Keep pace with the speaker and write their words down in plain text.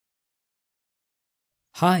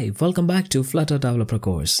Hi, welcome back to Flutter Developer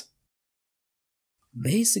course.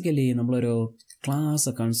 Basically, നമ്മളൊരു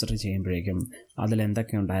class consider ചെയ്യുമ്പോഴേക്കും അതിൽ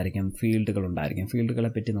എന്തൊക്കെ ഉണ്ടായിരിക്കും, ഫീൽഡുകൾ ഉണ്ടായിരിക്കും. ഫീൽഡുകളെ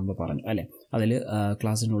പറ്റി നമ്മൾ പറഞ്ഞു അല്ലേ. അതിൽ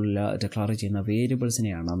ക്ലാസ്സിനുള്ളിൽ ഡിക്ലെയർ ചെയ്യുന്ന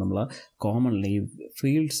വേരിയബിൾസിനെയാണ് നമ്മൾ കോമൺലി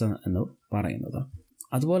ഫീൽഡ്സ് എന്ന് പറയുന്നത്.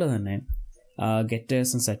 അതുപോലെ തന്നെ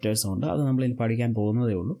ഗെറ്റേഴ്സും സെറ്റേഴ്സും ഉണ്ട്. അത് നമ്മളിൽ പഠിക്കാൻ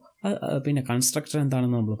പോകുന്നതേ ഉള്ളൂ. പിന്നെ കൺസ്ട്രക്ടർ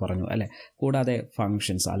എന്താണെന്ന് നമ്മൾ പറഞ്ഞു അല്ലേ. കൂടാതെ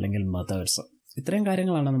ഫങ്ഷൻസ് അല്ലെങ്കിൽ മെത്തേഡ്സ്, ഇത്രയും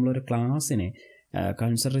കാര്യങ്ങളാണ് നമ്മളൊരു ക്ലാസ്സിനെ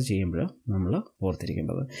കൺസിഡർ ചെയ്യുമ്പോൾ നമ്മൾ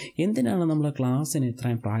ഓർത്തിരിക്കേണ്ടത്. എന്തിനാണ് നമ്മൾ ക്ലാസ്സിന്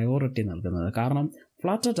ഇത്രയും പ്രയോറിറ്റി നൽകുന്നത്? കാരണം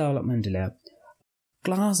ഫ്ലട്ടർ ഡെവലപ്മെൻറ്റിൽ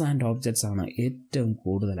ക്ലാസ് ആൻഡ് ഓബ്ജക്ട്സ് ആണ് ഏറ്റവും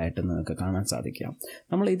കൂടുതലായിട്ട് നിങ്ങൾക്ക് കാണാൻ സാധിക്കുക.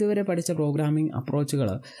 നമ്മൾ ഇതുവരെ പഠിച്ച പ്രോഗ്രാമിംഗ്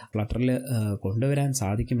അപ്രോച്ചുകൾ ഫ്ലട്ടറിൽ കൊണ്ടുവരാൻ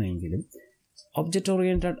സാധിക്കുമെങ്കിലും ഒബ്ജക്റ്റ്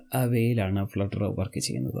ഓറിയൻറ്റഡ് വേയിലാണ് ഫ്ലട്ടർ വർക്ക്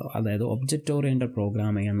ചെയ്യുന്നത്. അതായത് ഒബ്ജക്റ്റ് ഓറിയൻറ്റഡ്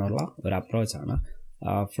പ്രോഗ്രാമിംഗ് എന്നുള്ള ഒരു അപ്രോച്ചാണ്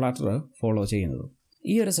ഫ്ലട്ടർ ഫോളോ ചെയ്യുന്നത്.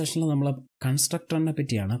 ഈ ഒരു സെഷനിൽ നമ്മൾ കൺസ്ട്രക്ടറിനെ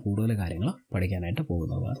പറ്റിയാണ് കൂടുതൽ കാര്യങ്ങൾ പഠിക്കാനായിട്ട്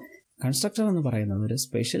പോകുന്നത്. കൺസ്ട്രക്ടർ എന്ന് പറയുന്നത് ഒരു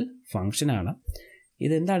സ്പെഷ്യൽ ഫംഗ്ഷനാണ്.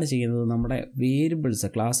 ഇതെന്താണ് ചെയ്യുന്നത്? നമ്മുടെ വേരിയബിൾസ്,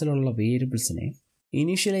 ക്ലാസ്സിലുള്ള വേരിയബിൾസിനെ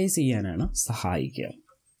ഇനീഷ്യലൈസ് ചെയ്യാനാണ് സഹായിക്കുക.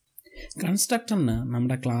 കൺസ്ട്രക്ടറിന്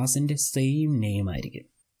നമ്മുടെ ക്ലാസ്സിൻ്റെ സെയിം നെയിം ആയിരിക്കും.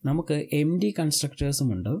 നമുക്ക് MD കൺസ്ട്രക്ടേഴ്സും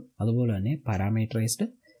ഉണ്ട്, അതുപോലെ തന്നെ പാരാമീറ്ററൈസ്ഡ്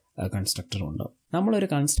കൺസ്ട്രക്ടറും ഉണ്ട്. നമ്മളൊരു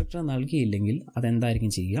കൺസ്ട്രക്ടർ നൽകിയില്ലെങ്കിൽ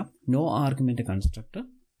അതെന്തായിരിക്കും ചെയ്യുക? No argument constructor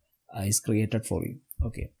is created for you.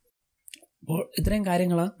 Okay, അപ്പോൾ ഇത്രയും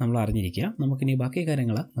കാര്യങ്ങൾ നമ്മൾ അറിഞ്ഞിരിക്കുക. നമുക്കിനി ബാക്കി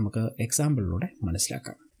കാര്യങ്ങൾ നമുക്ക് എക്സാമ്പിളിലൂടെ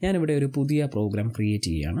മനസ്സിലാക്കാം. ഞാനിവിടെ ഒരു പുതിയ പ്രോഗ്രാം ക്രിയേറ്റ്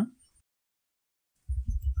ചെയ്യുകയാണ്.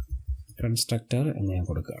 കൺസ്ട്രക്ടർ എന്ന് ഞാൻ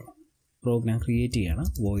കൊടുക്കുകയാണ്. പ്രോഗ്രാം ക്രിയേറ്റ് ചെയ്യുകയാണ്.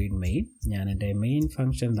 Void main. ഞാൻ എൻ്റെ മെയിൻ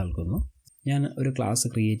ഫംഗ്ഷൻ നൽകുന്നു. ഞാൻ ഒരു ക്ലാസ്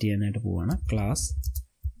ക്രിയേറ്റ് ചെയ്യാനായിട്ട് പോവുകയാണ്. Class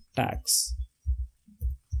tax.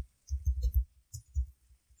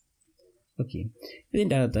 ഓക്കെ,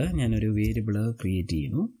 ഇതിൻ്റെ അകത്ത് ഞാനൊരു വേരിയബിൾ ക്രിയേറ്റ്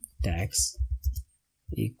ചെയ്യുന്നു. Tax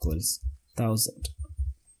equals 1000.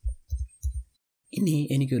 ഇനി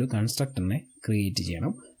എനിക്കൊരു കൺസ്ട്രക്ടറിനെ ക്രിയേറ്റ്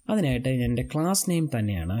ചെയ്യണം. അതിനായിട്ട് എൻ്റെ ക്ലാസ് നെയിം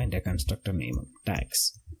തന്നെയാണ് എൻ്റെ constructor name, tax.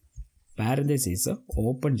 Parenthesis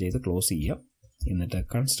open ചെയ്ത് ക്ലോസ് ചെയ്യുക. എന്നിട്ട്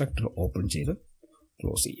കൺസ്ട്രക്ടർ ഓപ്പൺ ചെയ്ത്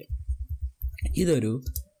ക്ലോസ് ചെയ്യുക. ഇതൊരു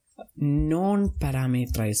നോൺ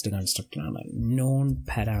പാരാമീറ്ററൈസ്ഡ് കൺസ്ട്രക്ടറാണ്. Non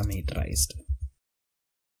parameterised.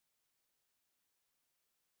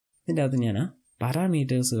 ഇതിൻ്റെ അകത്ത് ഞാൻ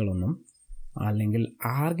പാരാമീറ്റേഴ്സുകളൊന്നും അല്ലെങ്കിൽ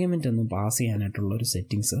ആർഗ്യുമെൻ്റ് ഒന്നും പാസ് ചെയ്യാനായിട്ടുള്ളൊരു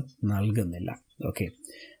സെറ്റിങ്സ് നൽകുന്നില്ല. ഓക്കെ,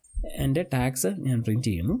 എൻ്റെ ടാക്സ് ഞാൻ പ്രിൻറ്റ്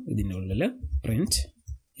ചെയ്യുന്നു. ഇതിൻ്റെ ഉള്ളിൽ പ്രിൻറ്റ്.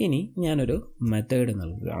 ഇനി ഞാനൊരു മെത്തേഡ്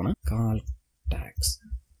നൽകുകയാണ്, കാൾ ടാക്സ്.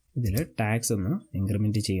 ഇതിൽ ടാക്സ് ഒന്ന്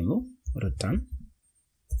ഇൻക്രിമെൻറ്റ് ചെയ്യുന്നു. Return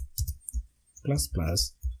 ++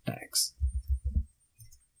 tax.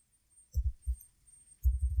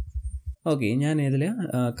 ഓക്കെ, ഞാൻ ഇതിൽ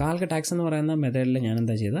കാൽക്ക് ടാക്സ് എന്ന് പറയുന്ന മെത്തേഡിൽ ഞാൻ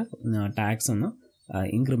എന്താ ചെയ്തത്? ടാക്സ് ഒന്ന്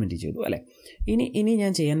ഇൻക്രിമെൻറ്റ് ചെയ്തു അല്ലേ. ഇനി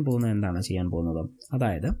ഞാൻ ചെയ്യാൻ പോകുന്നത്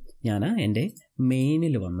അതായത് ഞാൻ എൻ്റെ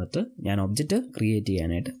മെയിനിൽ വന്നിട്ട് ഞാൻ ഒബ്ജക്റ്റ് ക്രിയേറ്റ്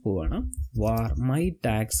ചെയ്യാനായിട്ട് പോവുകയാണ്. വാർ മൈ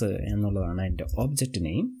ടാക്സ് എന്നുള്ളതാണ് എൻ്റെ object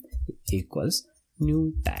name, equals new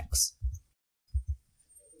tax.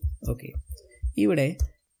 Okay,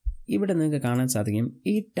 ഇവിടെ നിങ്ങൾക്ക് കാണാൻ സാധിക്കും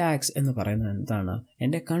ഈ ടാക്സ് എന്ന് പറയുന്നത് എന്താണ്?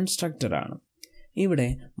 എൻ്റെ കൺസ്ട്രക്ടറാണ്. ഇവിടെ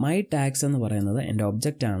മൈ ടാക്സ് എന്ന് പറയുന്നത് എൻ്റെ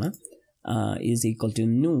ഒബ്ജക്റ്റാണ്. Is equal to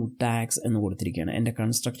new tax എന്ന് കൊടുത്തിരിക്കുകയാണ്. എൻ്റെ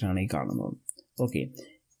കൺസ്ട്രക്ടറാണ് ഈ കാണുന്നത്. ഓക്കെ,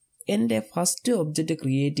 എൻ്റെ ഫസ്റ്റ് ഒബ്ജക്റ്റ്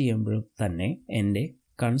ക്രിയേറ്റ് ചെയ്യുമ്പോൾ തന്നെ എൻ്റെ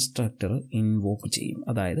കൺസ്ട്രക്ടർ ഇൻവോക്ക് ചെയ്യും.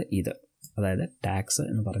 അതായത് ടാക്സ്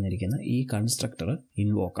എന്ന് പറഞ്ഞിരിക്കുന്ന ഈ കൺസ്ട്രക്ടർ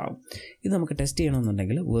ഇൻവോക്ക് ആവും. ഇത് നമുക്ക് ടെസ്റ്റ്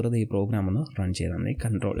ചെയ്യണമെന്നുണ്ടെങ്കിൽ വെറുതെ ഈ പ്രോഗ്രാം ഒന്ന് റൺ ചെയ്താൽ മതി.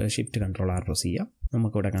 Shift+Ctrl+R പ്രസ് ചെയ്യാം.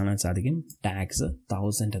 നമുക്കിവിടെ കാണാൻ സാധിക്കും ടാക്സ്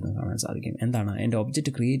 1000 എന്ന് കാണാൻ സാധിക്കും. എന്താണ്? എൻ്റെ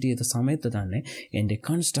ഒബ്ജക്റ്റ് ക്രിയേറ്റ് ചെയ്ത സമയത്ത് തന്നെ എൻ്റെ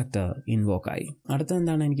കൺസ്ട്രക്ടർ ഇൻവോക്കായി. അടുത്ത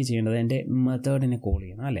എന്താണ് എനിക്ക് ചെയ്യേണ്ടത്? എൻ്റെ മെത്തേഡിനെ കോൾ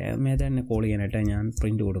ചെയ്യണം അല്ലേ. മെത്തേഡിനെ കോൾ ചെയ്യാനായിട്ട് ഞാൻ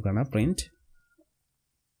പ്രിൻറ്റ് കൊടുക്കണം. Print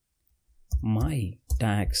my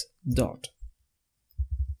tax dot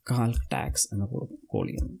call tax എന്ന് കോൾ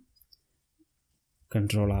ചെയ്യുന്നു.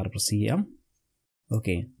 Ctrl+R പ്രസ് ചെയ്യാം.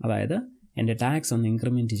 ഓക്കെ, അതായത് എൻ്റെ ടാക്സ് ഒന്ന്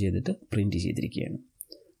ഇൻക്രിമെൻറ്റ് ചെയ്തിട്ട് പ്രിൻറ്റ് ചെയ്തിരിക്കുകയാണ്.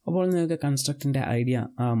 അപ്പോൾ നിങ്ങൾക്ക് കൺസ്ട്രക്ടറിൻ്റെ ഐഡിയ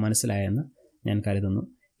മനസ്സിലായെന്ന് ഞാൻ കരുതുന്നു.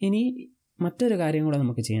 ഇനി മറ്റൊരു കാര്യം കൂടെ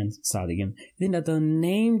നമുക്ക് ചെയ്യാൻ സാധിക്കും. ഇതിൻ്റെ അകത്ത്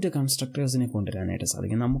നെയിംഡ് കൺസ്ട്രക്ടേഴ്സിനെ കൊണ്ടുവരാനായിട്ട്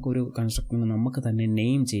സാധിക്കും. നമുക്കൊരു കൺസ്ട്രക്ടറിനെ നമുക്ക് തന്നെ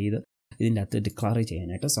നെയിം ചെയ്ത് ഇതിൻ്റെ അകത്ത് ഡിക്ലെയർ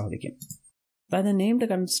ചെയ്യാനായിട്ട് സാധിക്കും. അതായത് നെയിംഡ്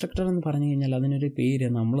കൺസ്ട്രക്ടർ എന്ന് പറഞ്ഞു കഴിഞ്ഞാൽ അതിനൊരു പേര്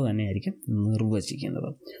നമ്മൾ തന്നെയായിരിക്കും നിർവചിക്കുന്നത്.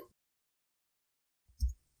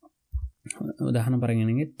 ഉദാഹരണം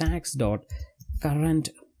പറയുകയാണെങ്കിൽ ടാക്സ് ഡോട്ട്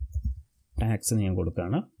കറൻറ്റ് ടാക്സ് ഞാൻ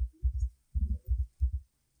കൊടുക്കുകയാണ്.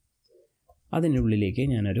 അതിനുള്ളിലേക്ക്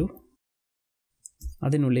ഞാനൊരു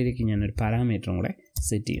പാരാമീറ്ററും കൂടെ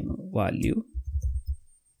സെറ്റ് ചെയ്യുന്നു, വാല്യൂ.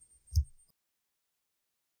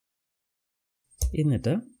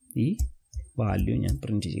 എന്നിട്ട് ഈ വാല്യൂ ഞാൻ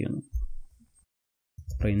പ്രിൻറ്റ് ചെയ്യുന്നു.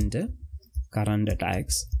 പ്രിൻറ്റ് കറൻറ്റ്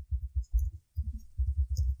ടാക്സ്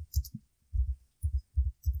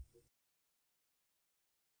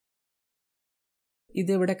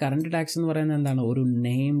ഇതിവിടെ കറണ്ട് ടാക്സ് എന്ന് പറയുന്നത് എന്താണ്? ഒരു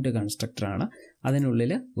നെയിംഡ് കൺസ്ട്രക്ടറാണ്.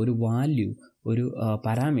 അതിനുള്ളിൽ ഒരു വാല്യൂ, ഒരു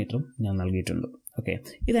പാരാമീറ്ററും ഞാൻ നൽകിയിട്ടുണ്ട്. ഓക്കെ,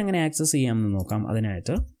 ഇതെങ്ങനെ ആക്സസ് ചെയ്യാമെന്ന് നോക്കാം.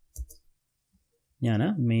 അതിനായിട്ട് ഞാൻ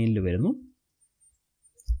മെയിനിൽ വരുന്നു.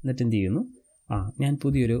 എന്നിട്ട് എന്ത് ചെയ്യുന്നു? ഞാൻ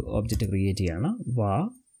പുതിയൊരു ഒബ്ജക്റ്റ് ക്രിയേറ്റ് ചെയ്യാണ്.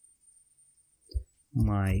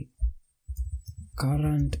 my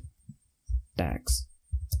current tax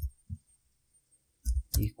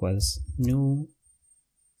equals new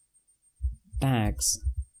tax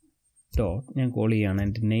dot ഞാൻ കോൾ ചെയ്യുകയാണ്.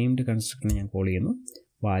 എൻ്റെ നെയിംഡ് കൺസ്ട്രക്ടറിനെ ഞാൻ കോൾ ചെയ്യുന്നു.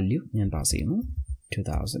 വാല്യൂ ഞാൻ പാസ് ചെയ്യുന്നു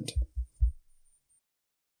 2000.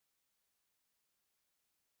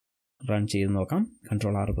 റൺ ചെയ്ത് നോക്കാം.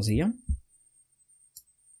 Ctrl+R പ്രസ് ചെയ്യാം.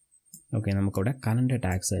 ഓക്കെ, നമുക്കിവിടെ കറണ്ട്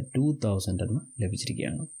ടാക്സ് 2000 എന്ന്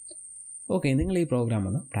ലഭിച്ചിരിക്കുകയാണ്. ഓക്കെ, നിങ്ങൾ ഈ പ്രോഗ്രാം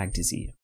ഒന്ന് പ്രാക്ടീസ് ചെയ്യുക.